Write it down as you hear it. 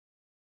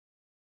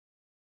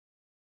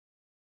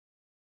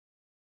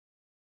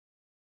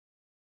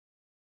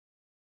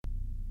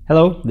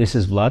Hello, this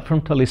is Vlad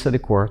from Talissa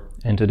Decor,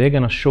 and today I'm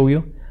going to show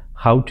you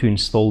how to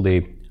install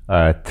the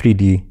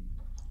 3D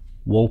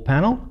wall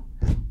panel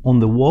on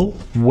the wall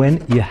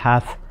when you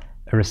have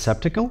a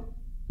receptacle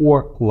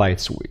or light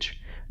switch.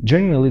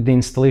 Generally, the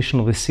installation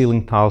of the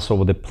ceiling tiles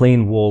over the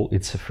plain wall,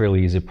 it's a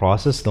fairly easy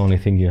process. The only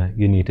thing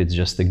you need is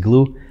just the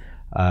glue,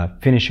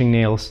 finishing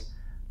nails,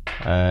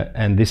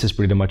 and this is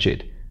pretty much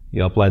it.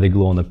 You apply the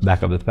glue on the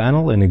back of the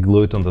panel and you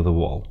glue it onto the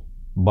wall.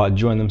 But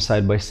join them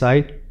side by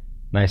side,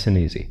 nice and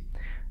easy.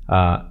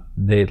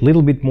 They're a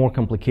little bit more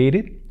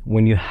complicated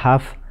when you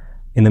have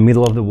in the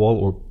middle of the wall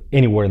or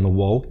anywhere in the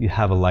wall you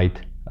have a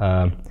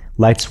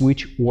light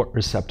switch or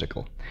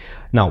receptacle.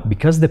 Now,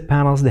 because the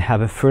panels, they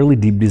have a fairly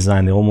deep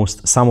design,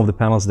 some of the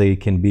panels, they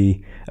can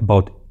be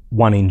about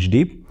 1 inch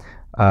deep.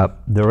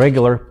 The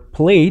regular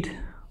plate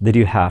that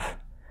you have,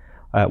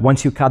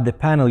 once you cut the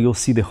panel, you'll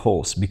see the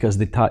holes because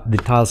the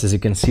tiles, as you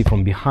can see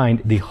from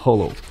behind, they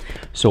hollow.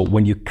 So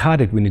when you cut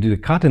it, when you do the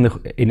cut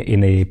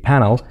in a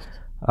panel,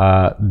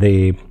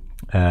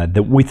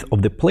 the width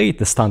of the plate,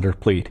 the standard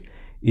plate,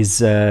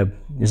 is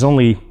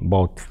only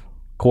about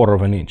 1/4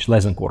 of an inch,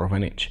 less than 1/4 of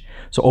an inch.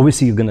 So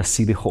obviously you're gonna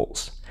see the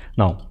holes.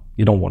 Now,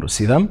 you don't want to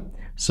see them.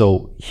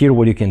 So here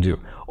what you can do,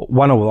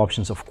 one of the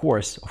options, of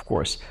course,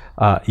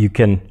 you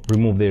can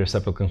remove the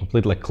receptacle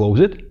completely, like close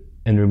it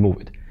and remove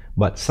it.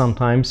 But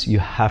sometimes you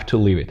have to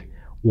leave it.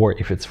 Or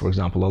if it's, for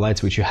example, a light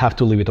switch, you have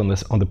to leave it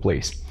on the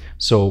place.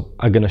 So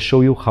I'm gonna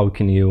show you how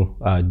can you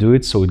do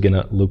it so it's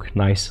gonna look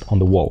nice on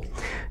the wall.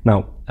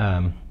 Now,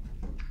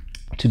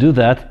 to do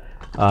that,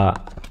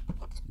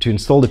 to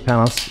install the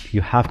panels,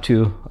 you have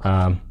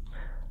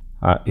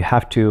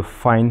to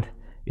find,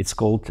 it's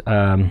called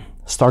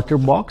starter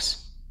box.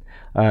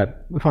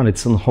 We found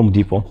it's on Home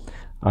Depot.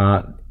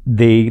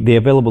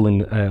 They're available in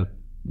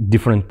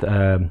different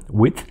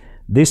width.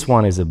 This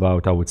one is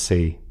about, I would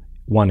say,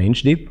 1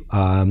 inch deep.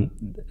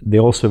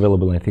 They're also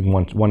available, I think,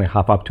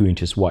 1.5 up 2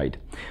 inches wide.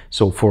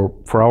 So for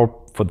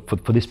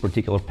this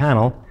particular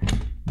panel,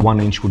 1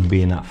 inch would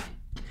be enough.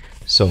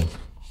 So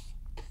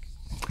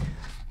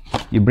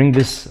you bring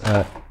this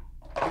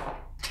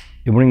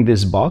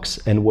box,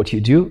 and what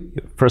you do,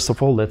 first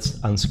of all, let's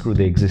unscrew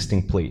the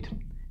existing plate.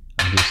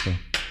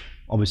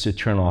 Obviously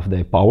turn off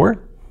the power,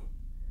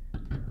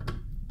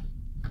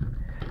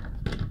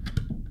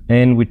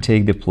 and we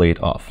take the plate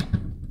off.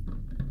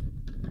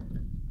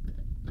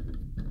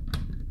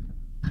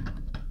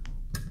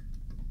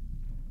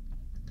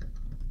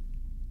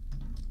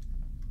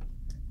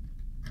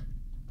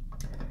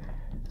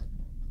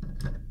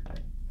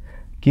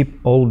 Keep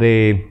all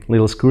the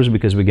little screws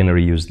because we're gonna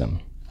reuse them.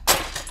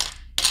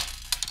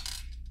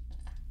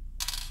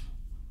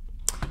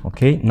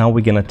 Okay, now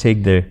we're gonna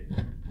take the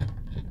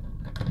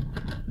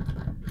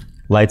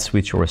light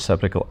switch or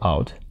receptacle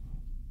out.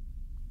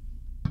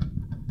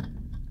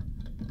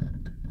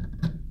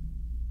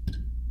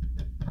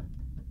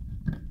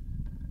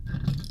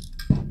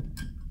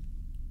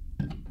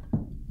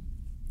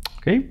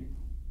 Okay.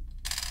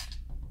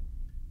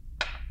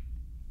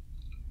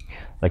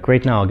 Like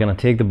right now, I'm gonna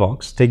take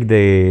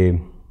the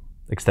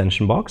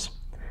extension box,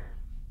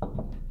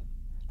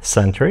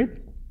 center it,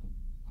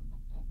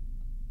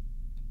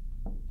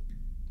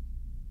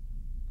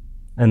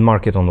 and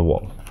mark it on the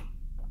wall.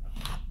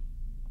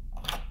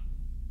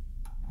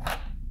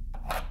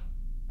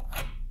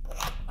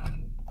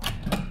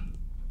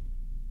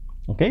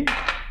 Okay,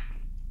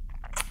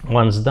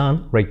 once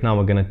done, right now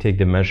we're gonna take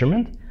the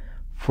measurement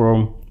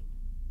from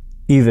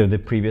either the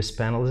previous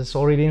panel that's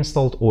already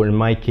installed, or in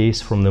my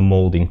case, from the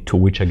molding to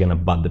which I'm gonna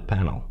butt the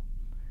panel.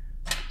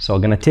 So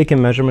I'm gonna take a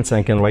measurements and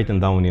I can write them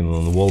down even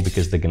on the wall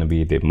because they're gonna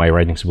be, my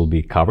writings will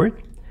be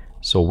covered.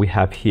 So we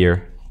have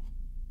here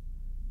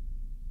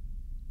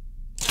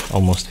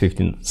almost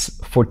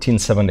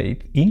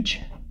 14.78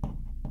 inch.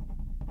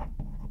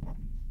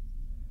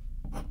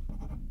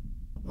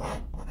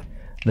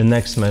 The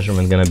next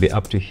measurement gonna be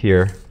up to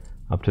here,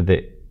 up to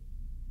the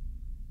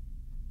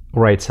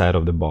right side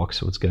of the box,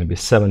 so it's going to be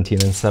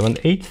 17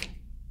 7/8.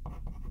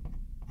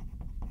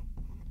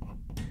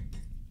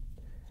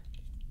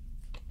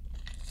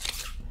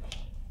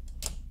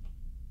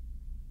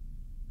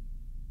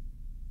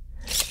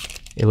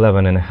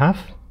 $11 and a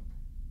half.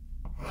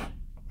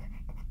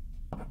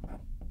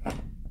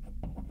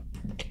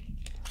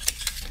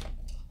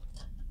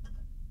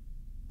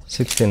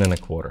 16 and a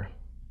quarter.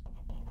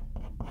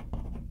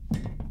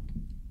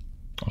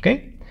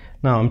 Okay,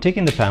 now I'm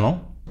taking the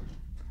panel.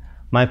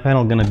 My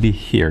panel gonna be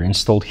here,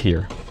 installed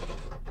here,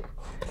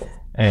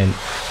 and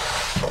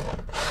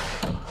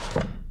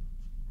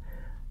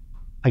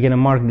I'm gonna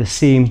mark the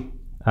same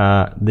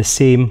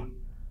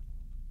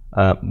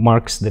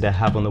marks that I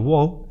have on the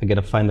wall. I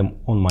gotta find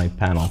them on my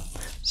panel.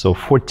 So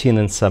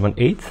 14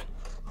 7/8,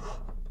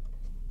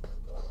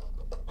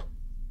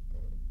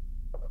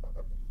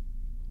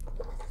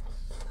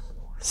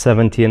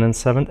 17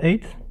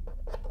 7/8,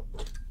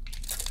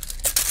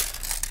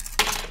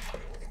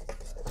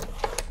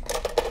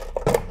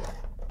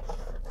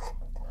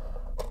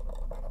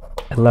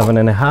 11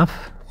 and a half,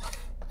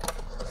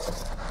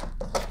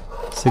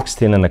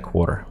 16 and a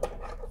quarter.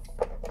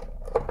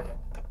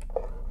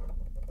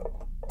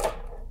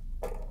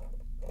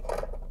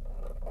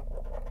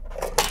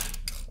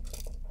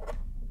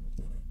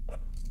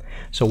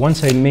 So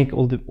once I make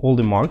all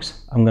the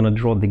marks, I'm gonna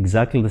draw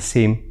exactly the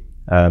same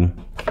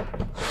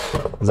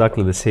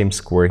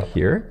square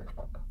here.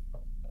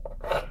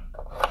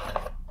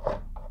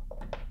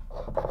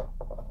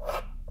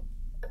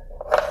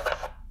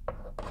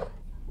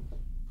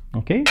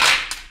 Okay.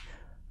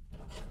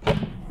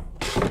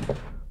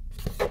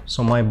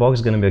 So my box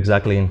is gonna be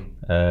exactly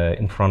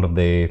in front of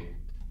the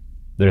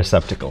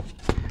receptacle.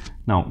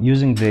 Now,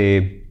 using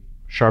the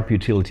sharp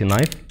utility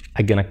knife,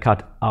 I'm gonna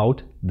cut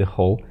out the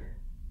hole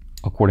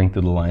according to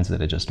the lines that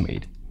I just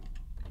made.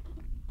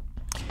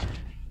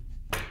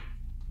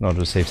 In order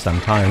to save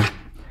some time,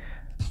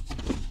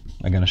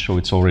 I'm gonna show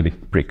it's already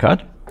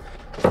pre-cut.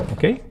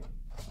 Okay,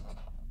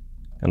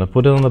 gonna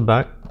put it on the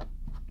back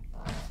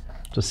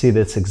to see that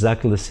it's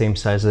exactly the same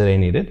size that I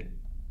needed.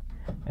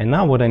 And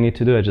now what I need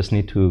to do, I just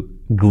need to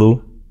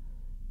glue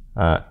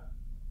my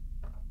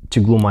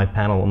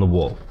panel on the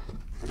wall.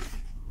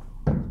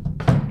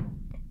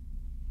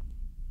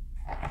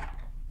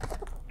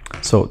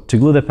 So to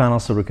glue the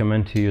panels, I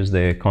recommend to use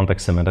the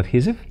contact cement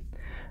adhesive.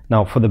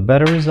 Now for the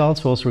better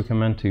results, we also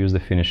recommend to use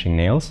the finishing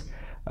nails.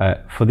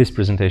 For this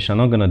presentation, I'm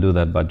not going to do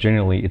that, but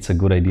generally it's a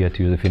good idea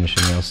to use the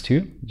finishing nails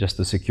too, just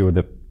to secure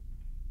the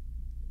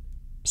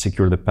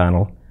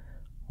panel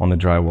on the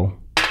drywall.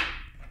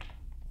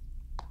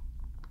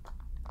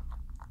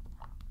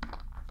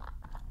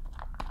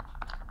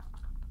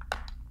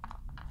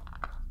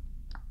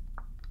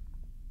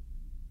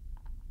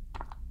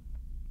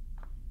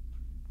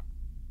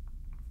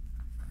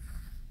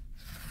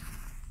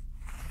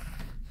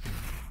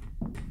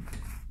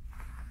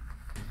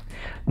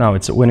 Now,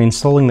 when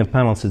installing the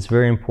panels, it's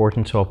very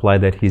important to apply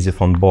the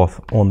adhesive on both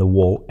on the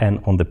wall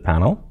and on the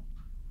panel.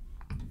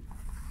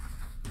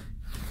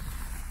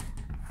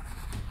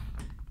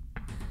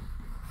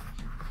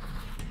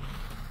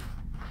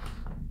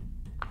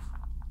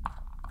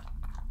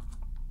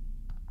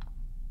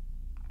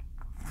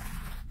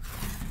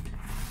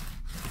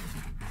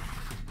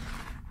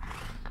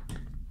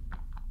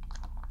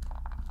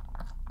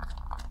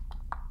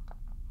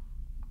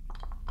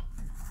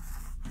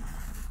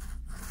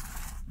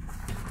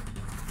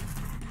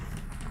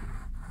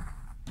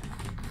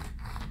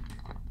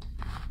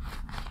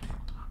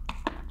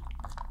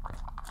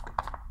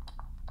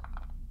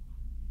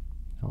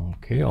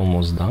 Okay,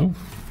 almost done.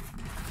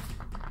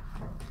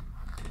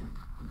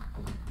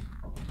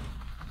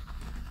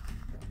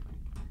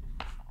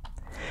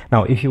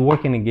 Now, if you're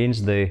working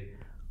against the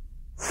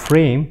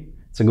frame,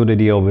 it's a good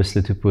idea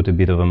obviously to put a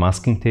bit of a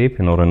masking tape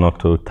in order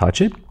not to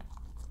touch it.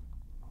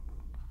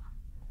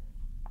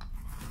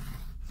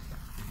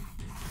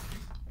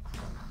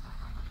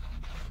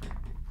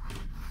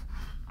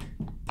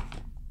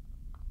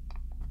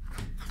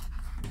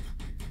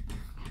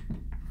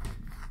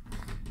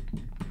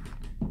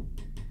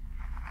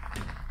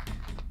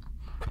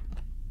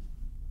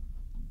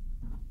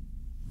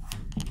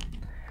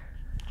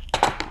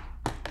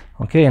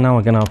 Okay, and now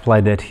we're going to apply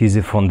the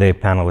adhesive on the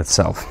panel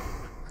itself,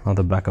 on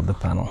the back of the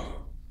panel.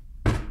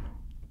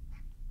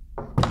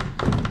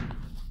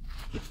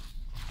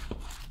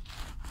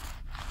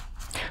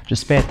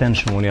 Just pay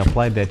attention when you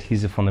apply the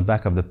adhesive on the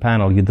back of the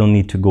panel. You don't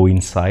need to go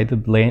inside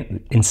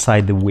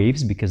the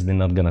waves because they're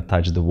not going to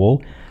touch the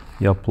wall.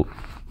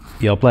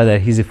 You apply the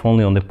adhesive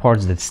only on the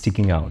parts that's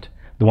sticking out,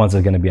 the ones that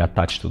are going to be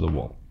attached to the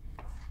wall.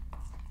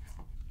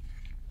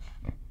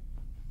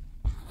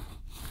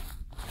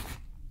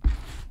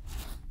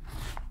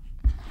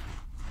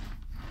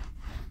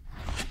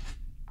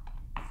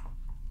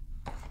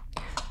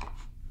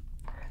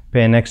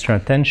 Pay an extra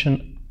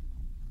attention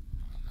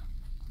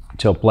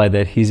to apply the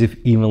adhesive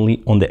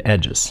evenly on the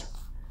edges,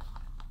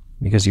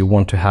 because you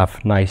want to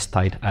have nice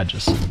tight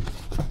edges,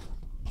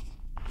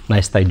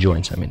 nice tight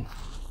joints, I mean.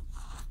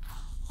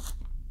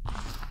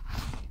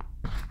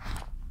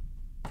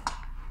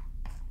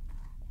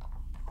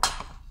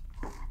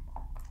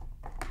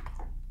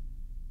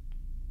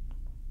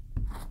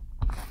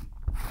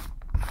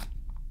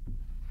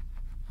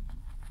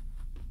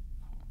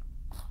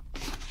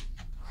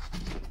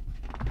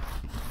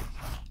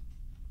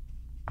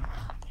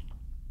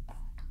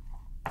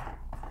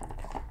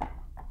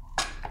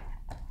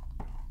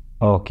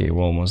 Okay,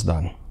 we're almost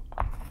done.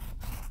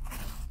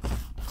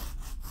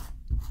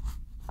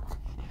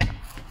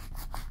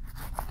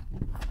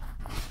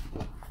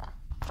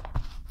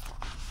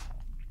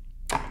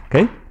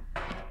 Okay.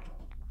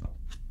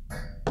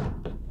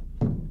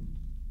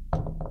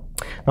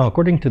 Now,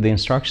 according to the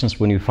instructions,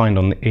 when you find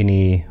on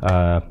any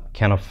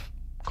can of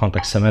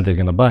contact cement that you're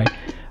gonna buy,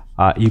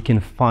 you can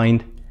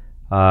find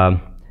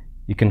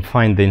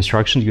the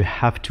instructions. You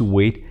have to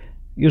wait.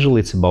 Usually,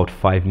 it's about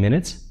 5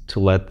 minutes to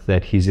let the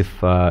adhesive,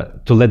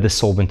 to let the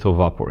solvent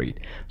evaporate.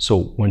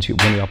 So when you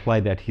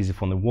apply the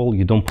adhesive on the wall,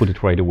 you don't put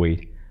it right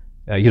away.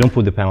 You don't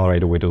put the panel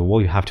right away to the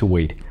wall. You have to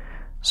wait.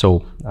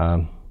 So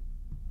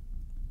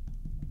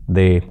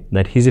the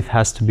adhesive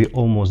has to be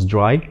almost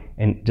dry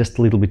and just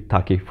a little bit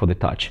tacky for the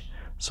touch.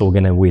 So we're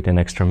gonna wait an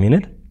extra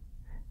minute,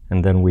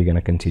 and then we're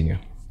gonna continue.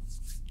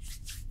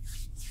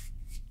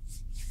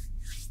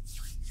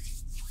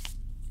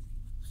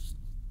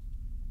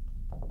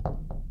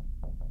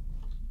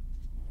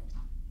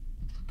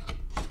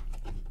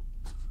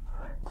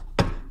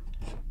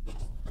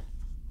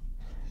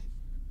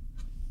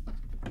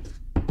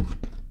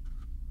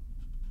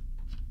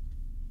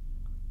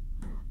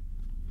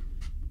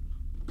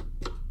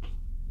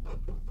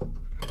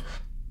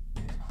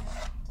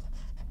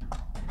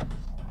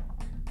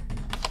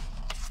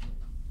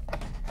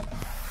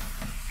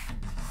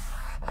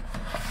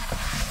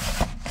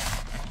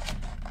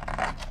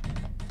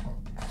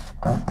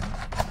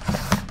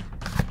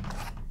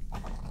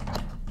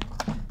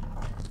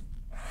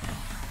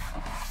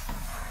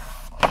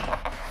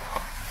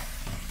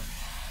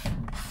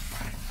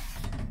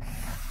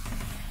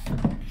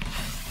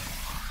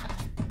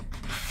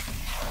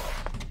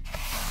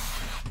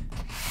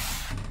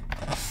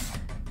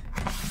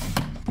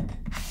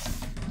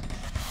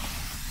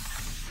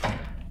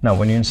 Now,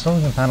 when you're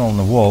installing a panel on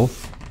the wall,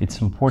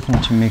 it's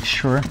important to make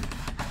sure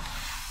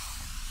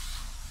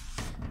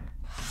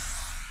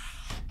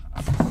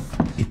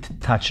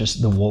it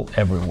touches the wall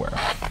everywhere.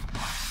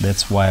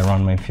 That's why I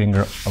run my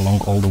finger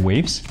along all the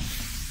waves.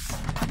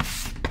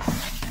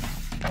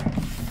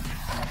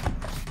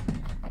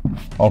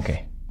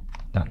 Okay,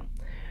 done.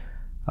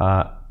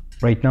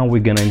 Right now we're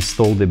gonna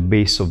install the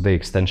base of the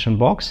extension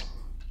box.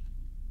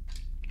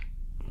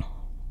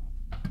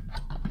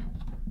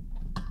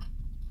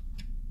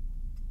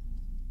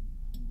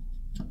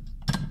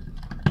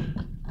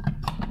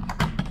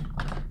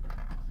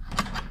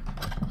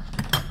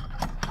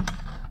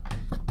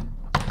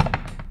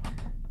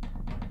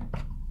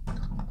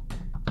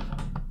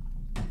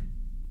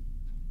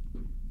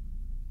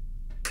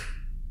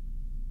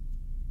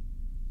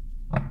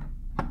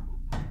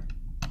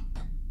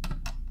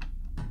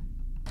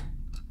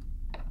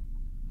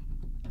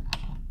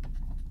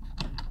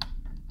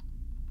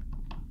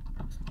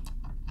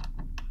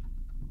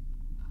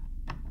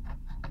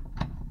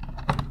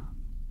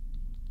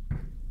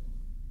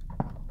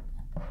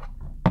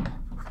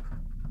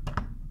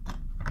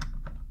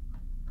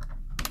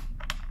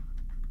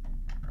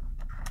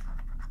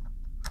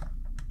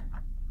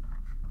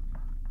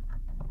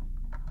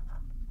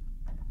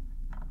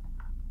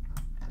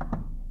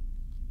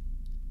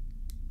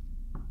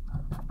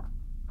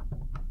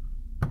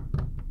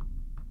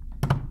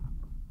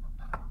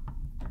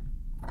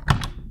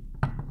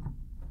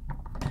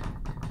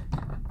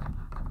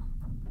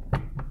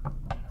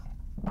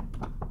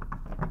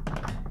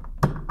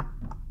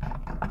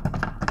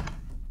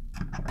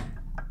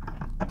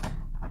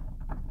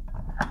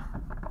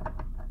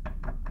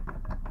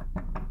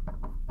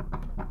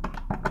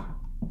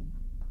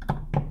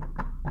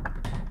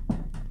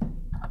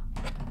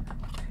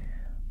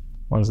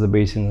 Once the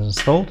base is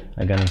installed,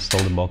 I'm gonna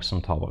install the box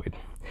on top of it.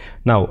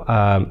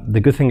 Now, the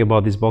good thing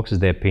about these boxes,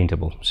 they're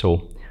paintable.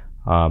 So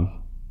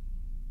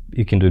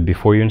you can do it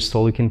before you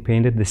install. You can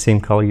paint it the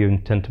same color you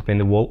intend to paint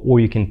the wall, or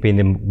you can paint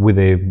them with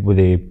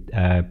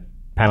the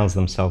panels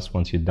themselves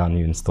once you've done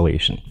your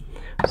installation.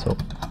 So.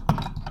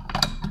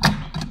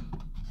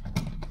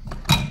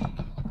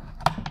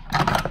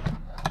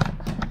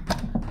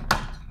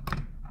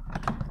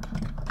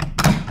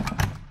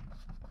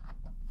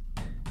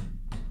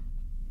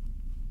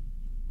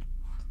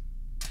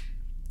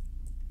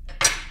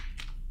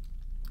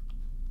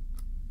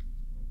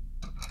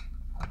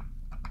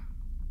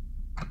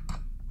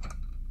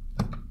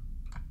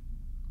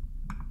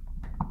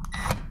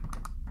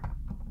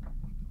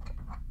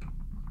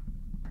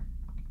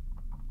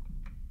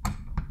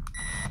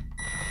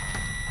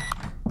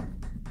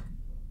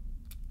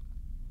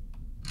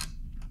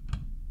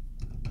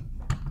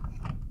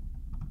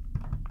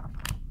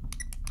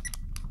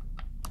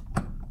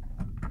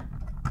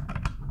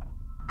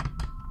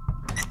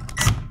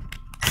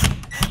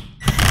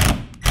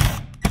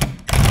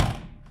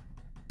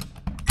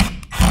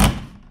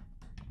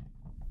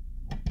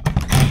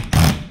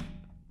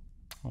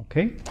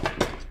 Okay.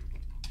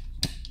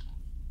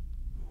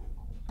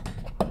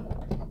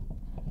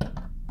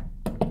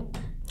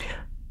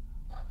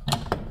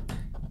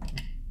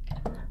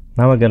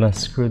 Now we're gonna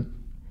screw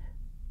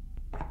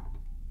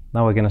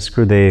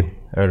the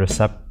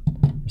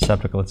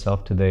receptacle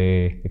itself to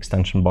the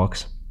extension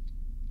box.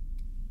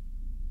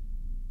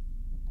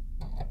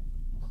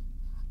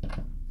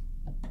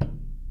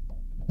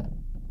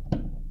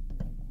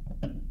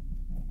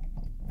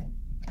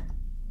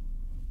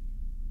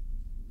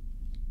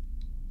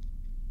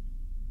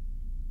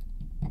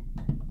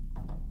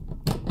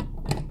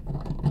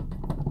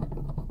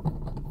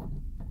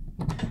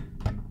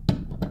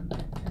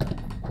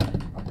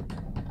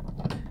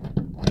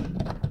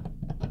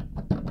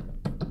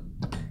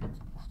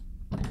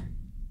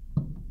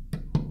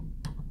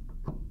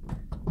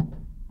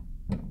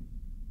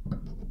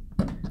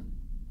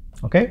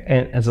 Okay,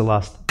 and as a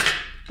last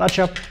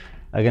touch-up,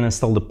 I'm gonna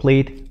install the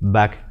plate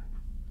back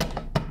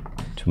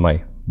to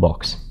my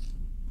box.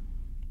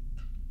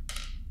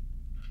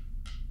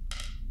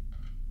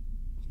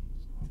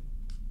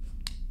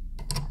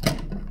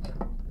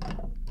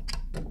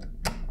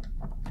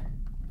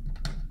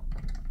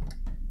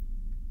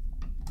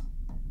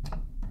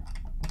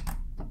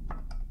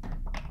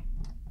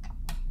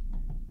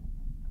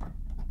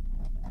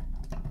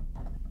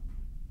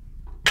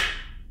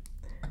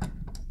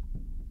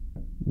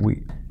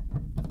 We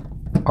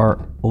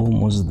are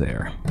almost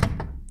there.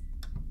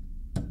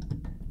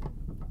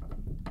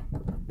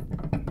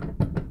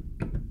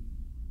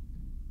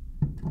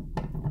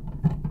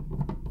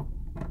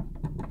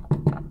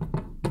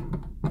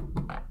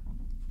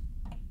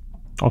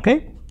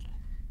 Okay.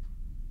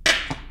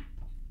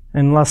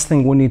 And last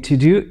thing we need to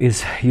do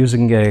is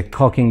using a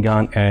caulking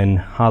gun and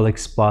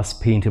Alex Plus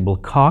paintable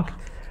caulk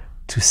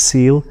to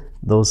seal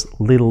those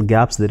little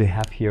gaps that you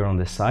have here on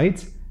the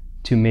sides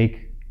to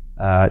make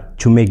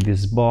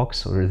this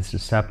box or this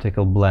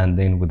receptacle blend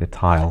in with the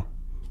tile.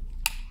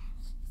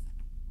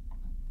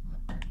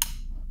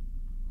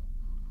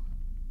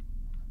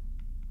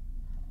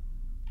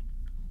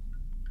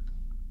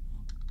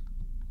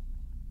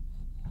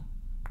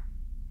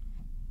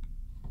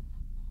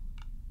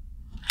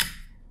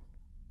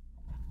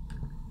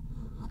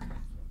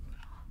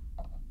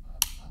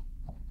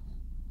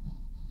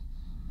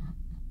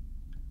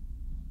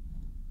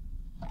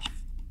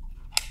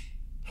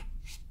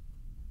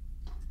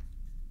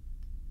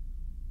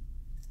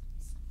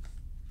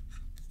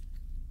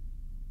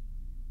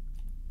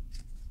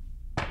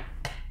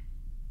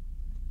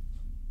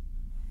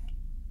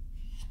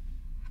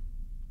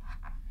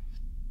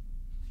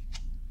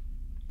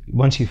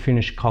 once you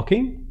finish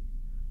caulking,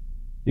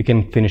 you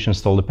can finish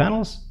install the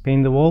panels,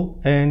 paint the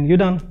wall, and you're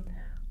done.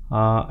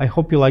 I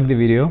hope you liked the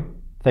video.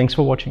 Thanks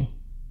for watching.